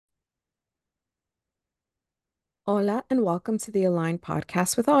Hola, and welcome to the Aligned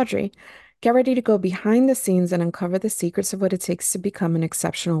Podcast with Audrey. Get ready to go behind the scenes and uncover the secrets of what it takes to become an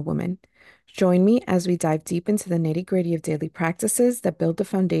exceptional woman. Join me as we dive deep into the nitty-gritty of daily practices that build the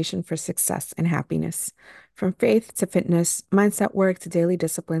foundation for success and happiness. From faith to fitness, mindset work to daily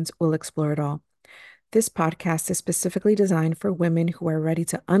disciplines, we'll explore it all. This podcast is specifically designed for women who are ready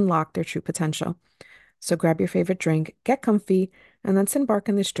to unlock their true potential. So grab your favorite drink, get comfy, and let's embark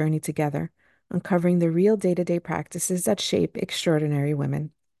on this journey together, uncovering the real day-to-day practices that shape extraordinary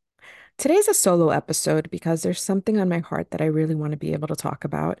women. Today's a solo episode because there's something on my heart that I really want to be able to talk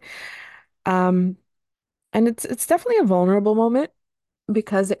about. Um, and it's definitely a vulnerable moment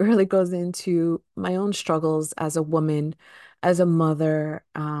because it really goes into my own struggles as a woman, as a mother,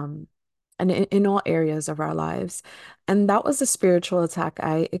 and in all areas of our lives. And that was the spiritual attack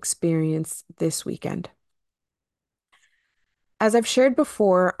I experienced this weekend. As I've shared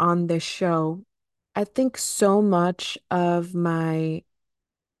before on this show, I think so much of my,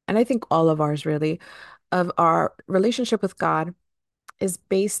 and I think all of ours really, of our relationship with God is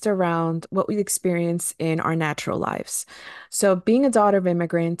based around what we experience in our natural lives. So, being a daughter of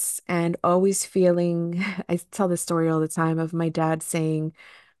immigrants and always feeling, I tell this story all the time of my dad saying,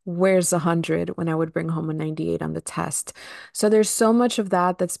 "Where's 100?" when I would bring home a 98 on the test. So, there's so much of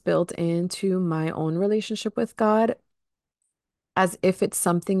that that's built into my own relationship with God as if it's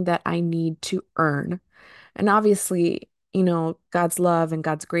something that I need to earn. And obviously, God's love and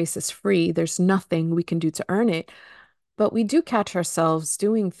God's grace is free. There's nothing we can do to earn it. But we do catch ourselves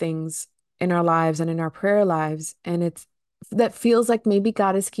doing things in our lives and in our prayer lives. And it's that feels like maybe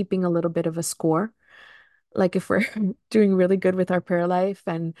God is keeping a little bit of a score. Like if we're doing really good with our prayer life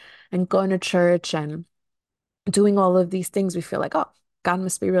and going to church and doing all of these things, we feel like, oh, God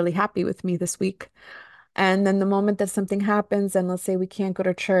must be really happy with me this week. And then the moment that something happens, and let's say we can't go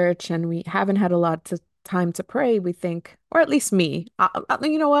to church and we haven't had a lot of time to pray, we think, or at least me,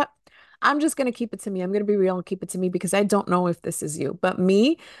 you know what? I'm just going to keep it to me. I'm going to be real and keep it to me because I don't know if this is you. But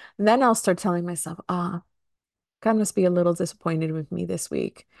me, then I'll start telling myself, God must be a little disappointed with me this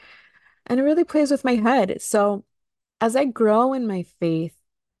week. And it really plays with my head. So as I grow in my faith,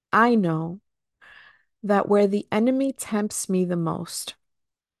 I know that where the enemy tempts me the most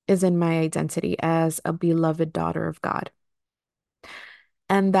is in my identity as a beloved daughter of God,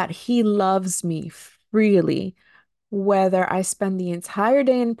 and that he loves me freely, whether I spend the entire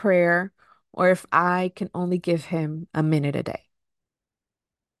day in prayer or if I can only give him a minute a day.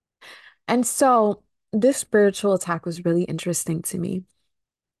 And so this spiritual attack was really interesting to me.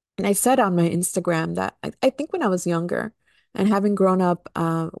 And I said on my Instagram that I think when I was younger and having grown up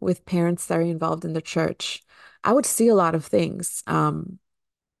with parents that are involved in the church, I would see a lot of things,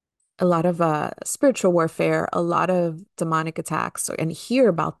 a lot of spiritual warfare, a lot of demonic attacks, and hear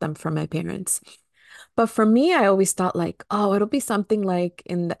about them from my parents. But for me, I always thought like, oh, it'll be something like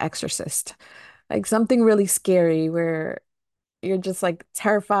in The Exorcist, like something really scary where you're just like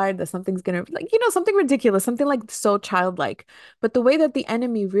terrified that something's gonna like, something ridiculous, something like so childlike. But the way that the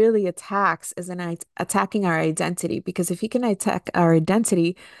enemy really attacks is in attacking our identity, because if he can attack our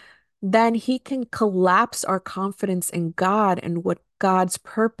identity, then he can collapse our confidence in God and what God's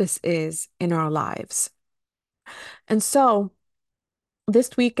purpose is in our lives. And so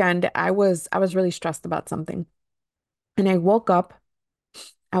this weekend, I was really stressed about something. And I woke up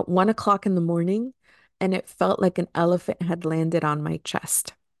at 1 o'clock in the morning and it felt like an elephant had landed on my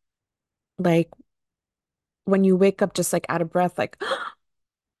chest. Like when you wake up just like out of breath, like,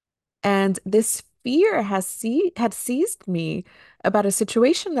 and this fear had seized me about a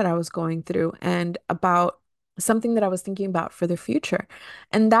situation that I was going through and about something that I was thinking about for the future.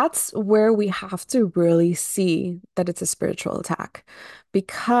 And that's where we have to really see that it's a spiritual attack,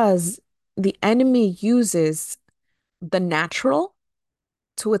 because the enemy uses the natural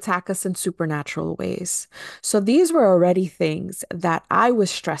to attack us in supernatural ways. So these were already things that I was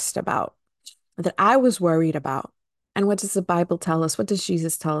stressed about, that I was worried about. And what does the Bible tell us? What does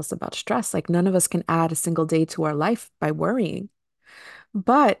Jesus tell us about stress? Like none of us can add a single day to our life by worrying.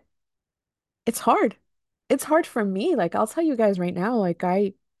 But it's hard. It's hard for me. Like I'll tell you guys right now, like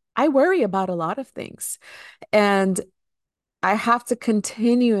I worry about a lot of things. And I have to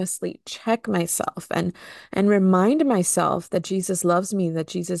continuously check myself and remind myself that Jesus loves me, that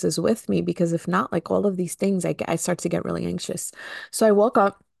Jesus is with me, because if not, like all of these things, I start to get really anxious. So I woke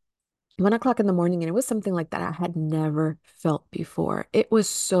up 1 o'clock in the morning and it was something like that I had never felt before. It was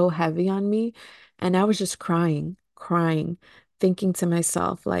so heavy on me. And I was just crying, crying, thinking to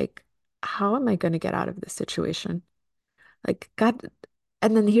myself, like, how am I going to get out of this situation? Like, God.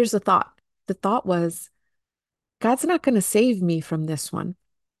 And then here's the thought. The thought was, God's not going to save me from this one.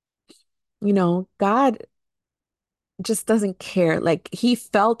 God just doesn't care. Like he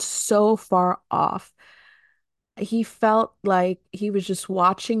felt so far off. He felt like he was just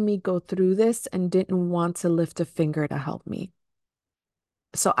watching me go through this and didn't want to lift a finger to help me.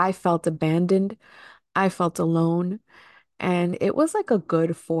 So I felt abandoned. I felt alone. And it was like a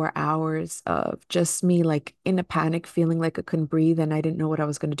good 4 hours of just me like in a panic, feeling like I couldn't breathe and I didn't know what I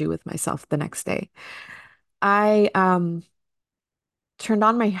was going to do with myself the next day. I turned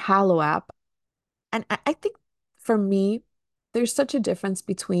on my Hallow app, and I think for me, there's such a difference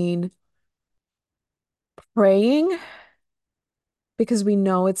between praying because we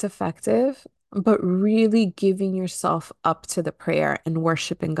know it's effective, but really giving yourself up to the prayer and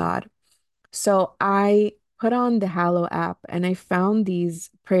worshiping God. So I put on the Hallow app and I found these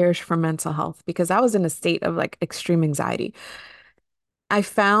prayers for mental health because I was in a state of like extreme anxiety. I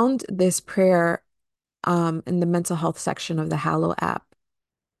found this prayer in the mental health section of the Hallow app,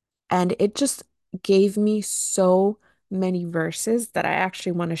 and it just gave me so many verses that I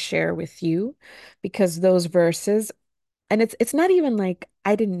actually want to share with you because those verses, and it's not even like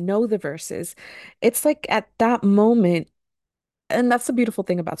I didn't know the verses. It's like at that moment, and that's the beautiful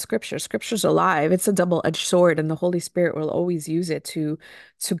thing about scripture. Scripture's alive. It's a double-edged sword, and the Holy Spirit will always use it to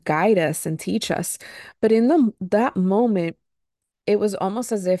guide us and teach us. But in that moment, it was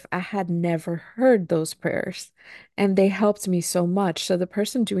almost as if I had never heard those prayers, and they helped me so much. So the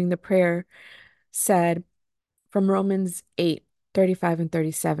person doing the prayer said from Romans 8:35 and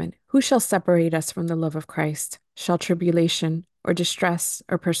 37, who shall separate us from the love of Christ? Shall tribulation or distress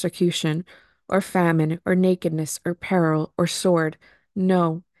or persecution or famine or nakedness or peril or sword?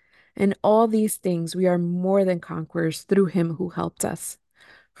 No. In all these things we are more than conquerors through him who helped us.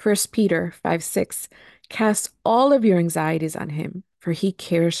 First Peter 5:6, cast all of your anxieties on him, for he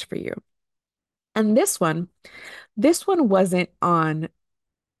cares for you. And this one wasn't on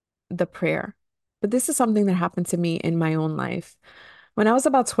the prayer, but this is something that happened to me in my own life. When I was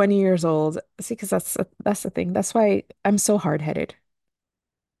about 20 years old, see, because that's the thing. That's why I'm so hard-headed.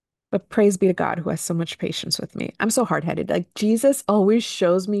 But praise be to God who has so much patience with me. I'm so hard-headed. Like Jesus always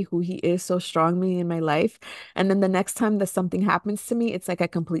shows me who he is so strongly in my life. And then the next time that something happens to me, it's like I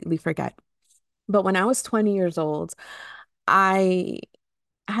completely forget. But when I was 20 years old, I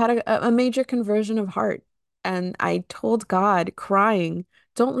had a major conversion of heart. And I told God, crying,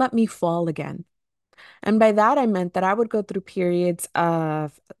 don't let me fall again. And by that, I meant that I would go through periods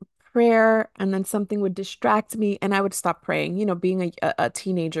of prayer and then something would distract me and I would stop praying. You know, being a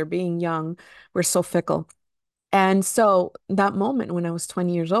teenager, being young, we're so fickle. And so that moment when I was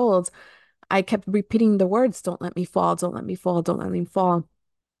 20 years old, I kept repeating the words, don't let me fall, don't let me fall, don't let me fall.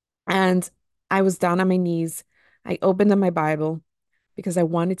 And I was down on my knees. I opened up my Bible because I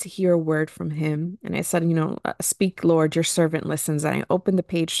wanted to hear a word from him. And I said, speak, Lord, your servant listens. And I opened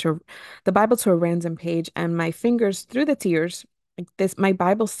the Bible to a random page, and my fingers, through the tears, like this, my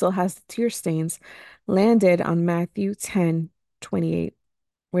Bible still has the tear stains, landed on Matthew 10:28,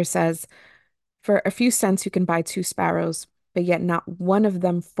 where it says, for a few cents you can buy two sparrows, but yet not one of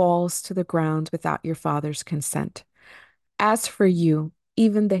them falls to the ground without your father's consent. As for you,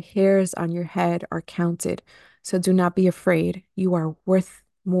 even the hairs on your head are counted. So do not be afraid. You are worth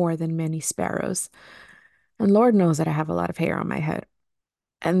more than many sparrows. And Lord knows that I have a lot of hair on my head.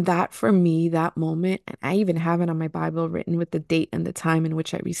 And that for me, that moment, and I even have it on my Bible written with the date and the time in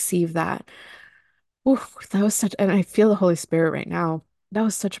which I received that. Oof, that was such, and I feel the Holy Spirit right now. That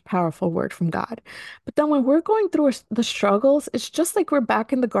was such a powerful word from God. But then when we're going through the struggles, it's just like we're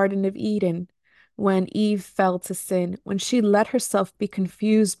back in the Garden of Eden when Eve fell to sin, when she let herself be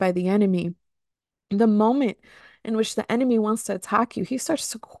confused by the enemy. The moment in which the enemy wants to attack you, he starts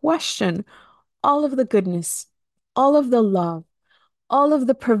to question all of the goodness, all of the love, all of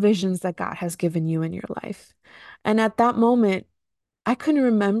the provisions that God has given you in your life. And at that moment, I couldn't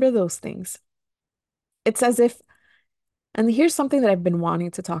remember those things. It's as if, and here's something that I've been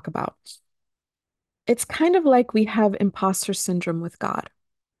wanting to talk about. It's kind of like we have imposter syndrome with God,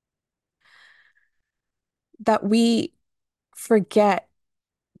 that we forget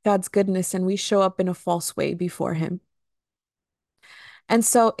God's goodness and we show up in a false way before Him. And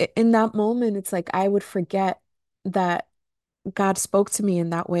so in that moment, it's like I would forget that God spoke to me in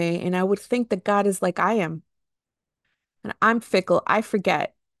that way. And I would think that God is like I am. And I'm fickle. I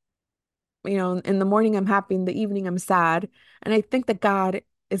forget. In the morning I'm happy, in the evening I'm sad. And I think that God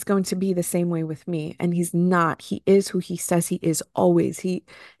is going to be the same way with me. And He's not. He is who He says He is always. He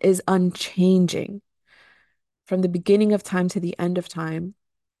is unchanging from the beginning of time to the end of time.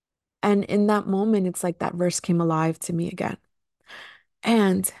 And in that moment, it's like that verse came alive to me again.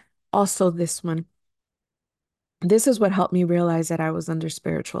 And also this one. This is what helped me realize that I was under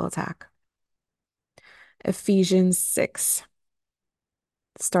spiritual attack. Ephesians 6,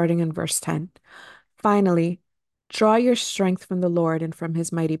 starting in verse 10. Finally, draw your strength from the Lord and from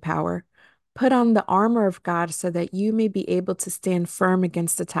his mighty power. Put on the armor of God so that you may be able to stand firm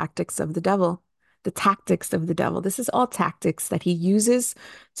against the tactics of the devil. The tactics of the devil. This is all tactics that he uses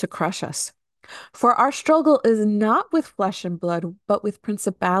to crush us. For our struggle is not with flesh and blood, but with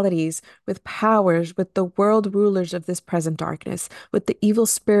principalities, with powers, with the world rulers of this present darkness, with the evil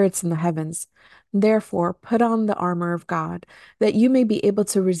spirits in the heavens. Therefore, put on the armor of God, that you may be able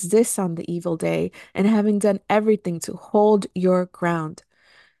to resist on the evil day, and having done everything to hold your ground.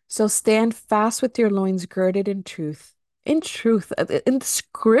 So stand fast with your loins girded in truth, in the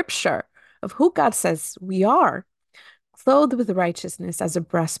scripture of who God says we are, clothed with righteousness as a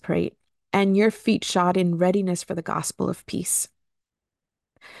breastplate, and your feet shod in readiness for the gospel of peace.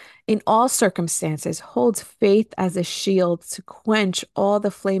 In all circumstances, hold faith as a shield to quench all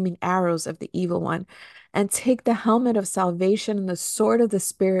the flaming arrows of the evil one, and take the helmet of salvation and the sword of the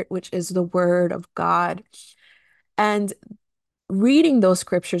Spirit, which is the word of God. And reading those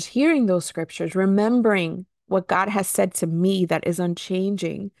scriptures, hearing those scriptures, remembering what God has said to me that is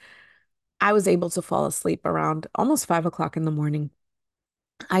unchanging, I was able to fall asleep around almost 5 o'clock in the morning.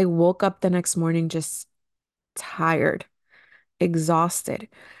 I woke up the next morning just tired, exhausted.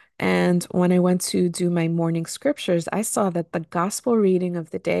 And when I went to do my morning scriptures, I saw that the gospel reading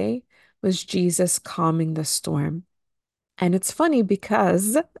of the day was Jesus calming the storm. And it's funny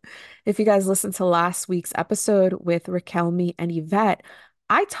because if you guys listened to last week's episode with Raquelme and Yvette,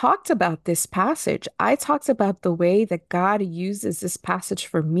 I talked about this passage. I talked about the way that God uses this passage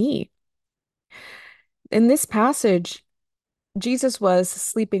for me. In this passage, Jesus was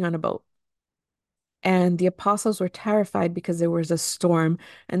sleeping on a boat. And the apostles were terrified because there was a storm,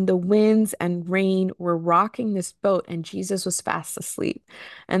 and the winds and rain were rocking this boat, and Jesus was fast asleep.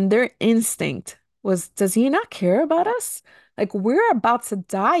 And their instinct was, does he not care about us? Like, we're about to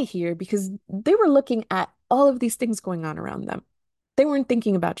die here because they were looking at all of these things going on around them. They weren't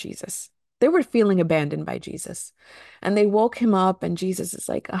thinking about Jesus. They were feeling abandoned by Jesus. And they woke him up, and Jesus is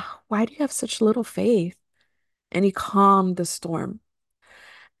like, "Ugh, why do you have such little faith?" And he calmed the storm.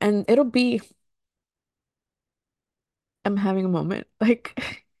 And I'm having a moment,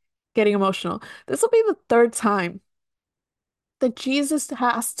 like getting emotional. This will be the third time that Jesus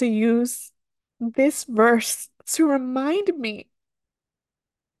has to use this verse to remind me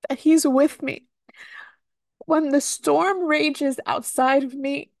that he's with me when the storm rages outside of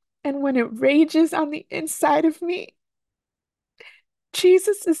me and when it rages on the inside of me.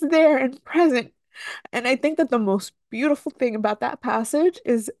 Jesus is there and present. And I think that the most beautiful thing about that passage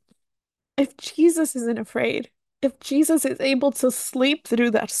is if Jesus isn't afraid, if Jesus is able to sleep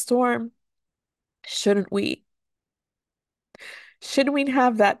through that storm, shouldn't we? Should we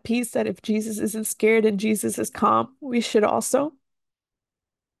have that peace that if Jesus isn't scared and Jesus is calm, we should also?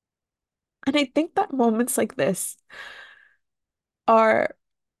 And I think that moments like this are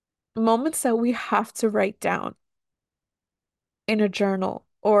moments that we have to write down in a journal,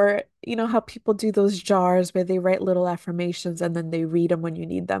 or you know how people do those jars where they write little affirmations and then they read them when you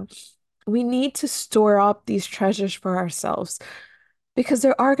need them. We need to store up these treasures for ourselves because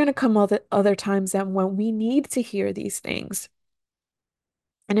there are going to come other times that when we need to hear these things.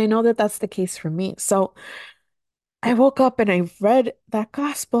 And I know that that's the case for me. So I woke up and I read that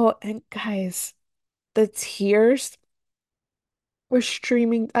gospel, and guys, the tears were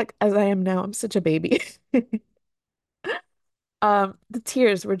streaming like as I am now. I'm such a baby. The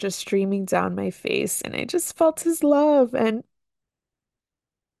tears were just streaming down my face, and I just felt his love. And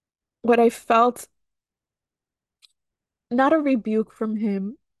what I felt, not a rebuke from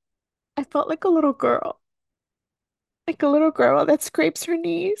him, I felt like a little girl that scrapes her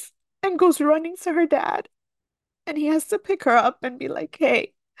knees and goes running to her dad. And he has to pick her up and be like,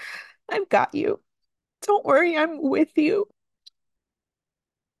 "Hey, I've got you. Don't worry, I'm with you."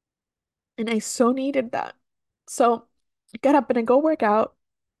 And I so needed that. So I get up and I go work out.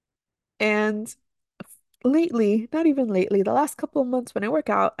 And lately, not even lately, the last couple of months when I work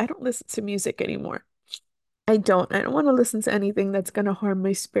out, I don't listen to music anymore. I don't. I don't want to listen to anything that's going to harm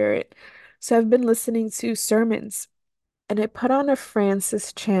my spirit. So I've been listening to sermons, and I put on a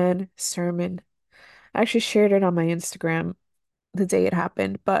Francis Chan sermon. I actually shared it on my Instagram the day it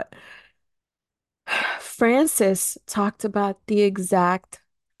happened, but Francis talked about the exact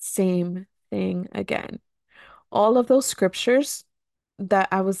same thing again. All of those scriptures that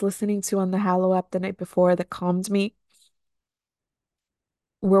I was listening to on the Hallow app the night before that calmed me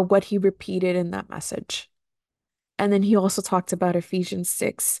were what he repeated in that message. And then he also talked about Ephesians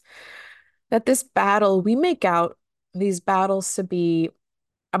 6, that this battle, we make out these battles to be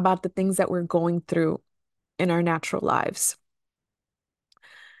about the things that we're going through. in our natural lives,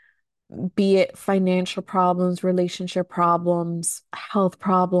 be it financial problems, relationship problems, health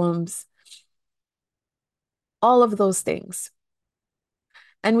problems, all of those things.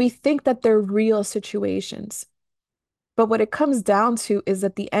 And we think that they're real situations. But what it comes down to is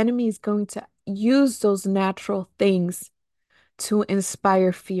that the enemy is going to use those natural things to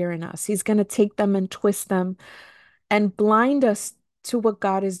inspire fear in us. He's going to take them and twist them and blind us to what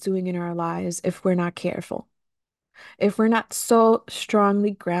God is doing in our lives if we're not careful, if we're not so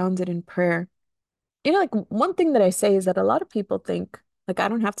strongly grounded in prayer. Like one thing that I say is that a lot of people think, like, I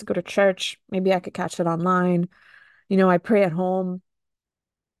don't have to go to church. Maybe I could catch it online. I pray at home.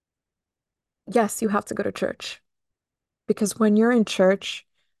 Yes, you have to go to church because when you're in church,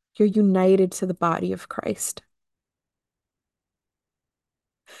 you're united to the body of Christ.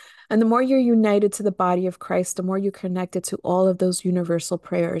 And the more you're united to the body of Christ, the more you're connected to all of those universal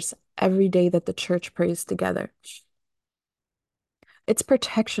prayers every day that the church prays together. It's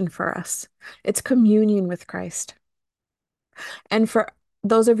protection for us. It's communion with Christ. And for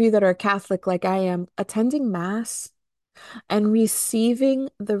those of you that are Catholic like I am, attending Mass and receiving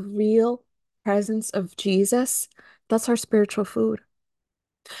the real presence of Jesus, that's our spiritual food.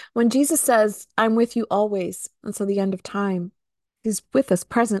 When Jesus says, I'm with you always until the end of time, he's with us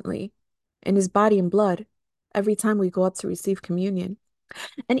presently in his body and blood every time we go up to receive communion.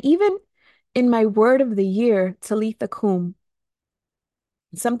 And even in my word of the year, Talitha Kum,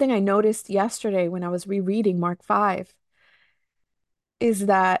 something I noticed yesterday when I was rereading Mark 5 is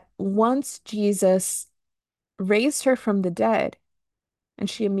that once Jesus raised her from the dead and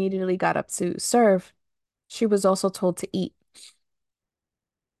she immediately got up to serve, she was also told to eat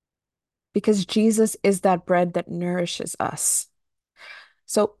because Jesus is that bread that nourishes us.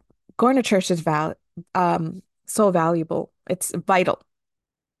 So going to church is so valuable. It's vital.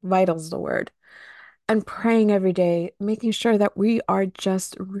 Vital is the word. And praying every day, making sure that we are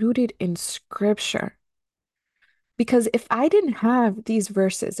just rooted in scripture. Because if I didn't have these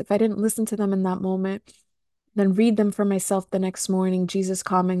verses, if I didn't listen to them in that moment, then read them for myself the next morning, Jesus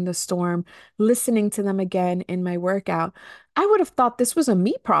calming the storm, listening to them again in my workout, I would have thought this was a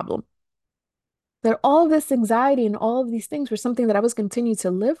me problem. That all of this anxiety and all of these things were something that I was continue to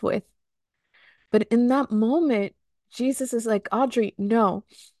live with. But in that moment, Jesus is like, Audrey, no,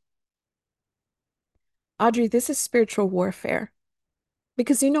 Audrey, this is spiritual warfare.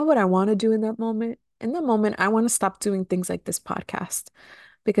 Because you know what I want to do in that moment? In that moment, I want to stop doing things like this podcast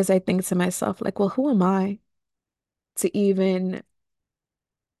because I think to myself, like, well, who am I to even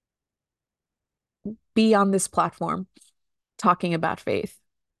be on this platform talking about faith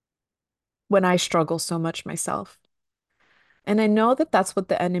when I struggle so much myself? And I know that that's what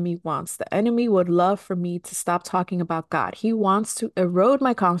the enemy wants. The enemy would love for me to stop talking about God. He wants to erode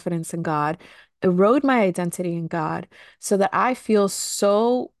my confidence in God, erode my identity in God, so that I feel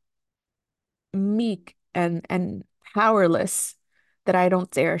so meek and powerless that I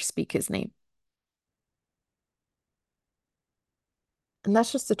don't dare speak his name. And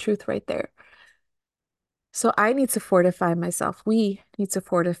that's just the truth right there. So I need to fortify myself. We need to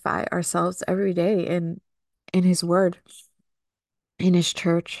fortify ourselves every day in his word, in his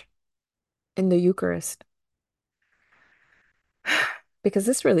church, in the Eucharist, because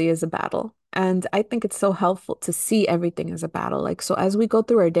this really is a battle. And I think it's so helpful to see everything as a battle. Like, so as we go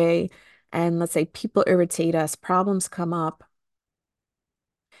through our day and let's say people irritate us, problems come up,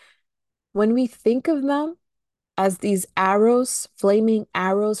 when we think of them as these arrows, flaming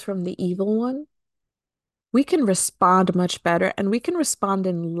arrows from the evil one, we can respond much better and we can respond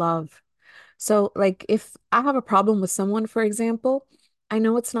in love. So, like, if I have a problem with someone, for example, I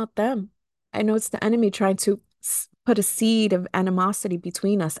know it's not them. I know it's the enemy trying to put a seed of animosity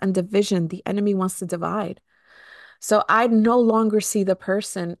between us and division. The enemy wants to divide. So, I no longer see the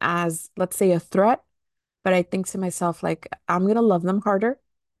person as, let's say, a threat, but I think to myself, like, I'm going to love them harder.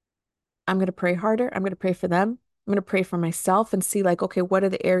 I'm going to pray harder. I'm going to pray for them. I'm going to pray for myself and see, like, okay, what are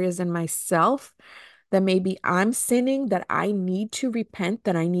the areas in myself that maybe I'm sinning that I need to repent,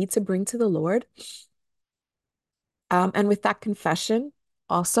 that I need to bring to the Lord? And with that confession,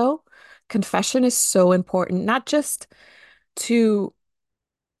 also, confession is so important, not just to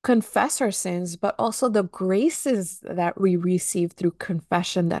confess our sins, but also the graces that we receive through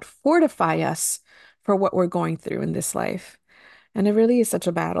confession that fortify us for what we're going through in this life. And it really is such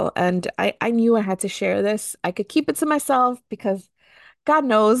a battle. And I knew I had to share this. I could keep it to myself because God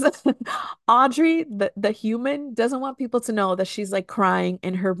knows Audrey, the human, doesn't want people to know that she's like crying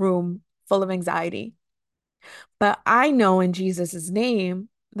in her room full of anxiety. But I know in Jesus's name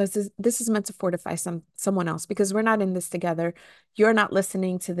this is meant to fortify someone else because we're not in this together. You're not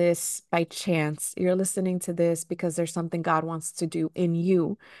listening to this by chance. You're listening to this because there's something God wants to do in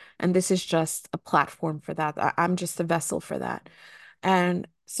you. And this is just a platform for that. I'm just a vessel for that. And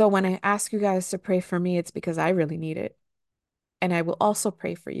so when I ask you guys to pray for me, it's because I really need it. And I will also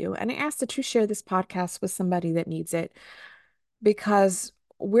pray for you. And I ask that you share this podcast with somebody that needs it because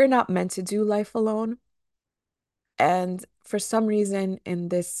we're not meant to do life alone. And for some reason in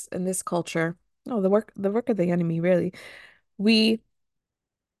this culture, no, the work of the enemy, really, we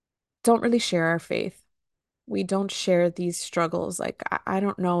don't really share our faith. We don't share these struggles. Like I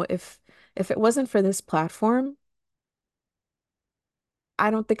don't know if it wasn't for this platform, I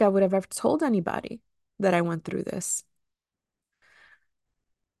don't think I would have ever told anybody that I went through this.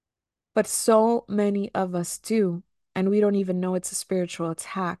 But so many of us do, and we don't even know it's a spiritual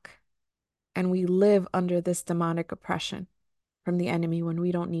attack. And we live under this demonic oppression from the enemy when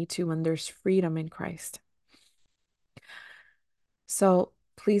we don't need to, when there's freedom in Christ. So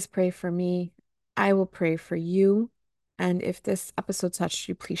please pray for me. I will pray for you. And if this episode touched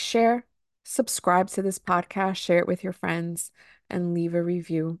you, please share, subscribe to this podcast, share it with your friends, and leave a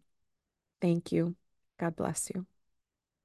review. Thank you. God bless you.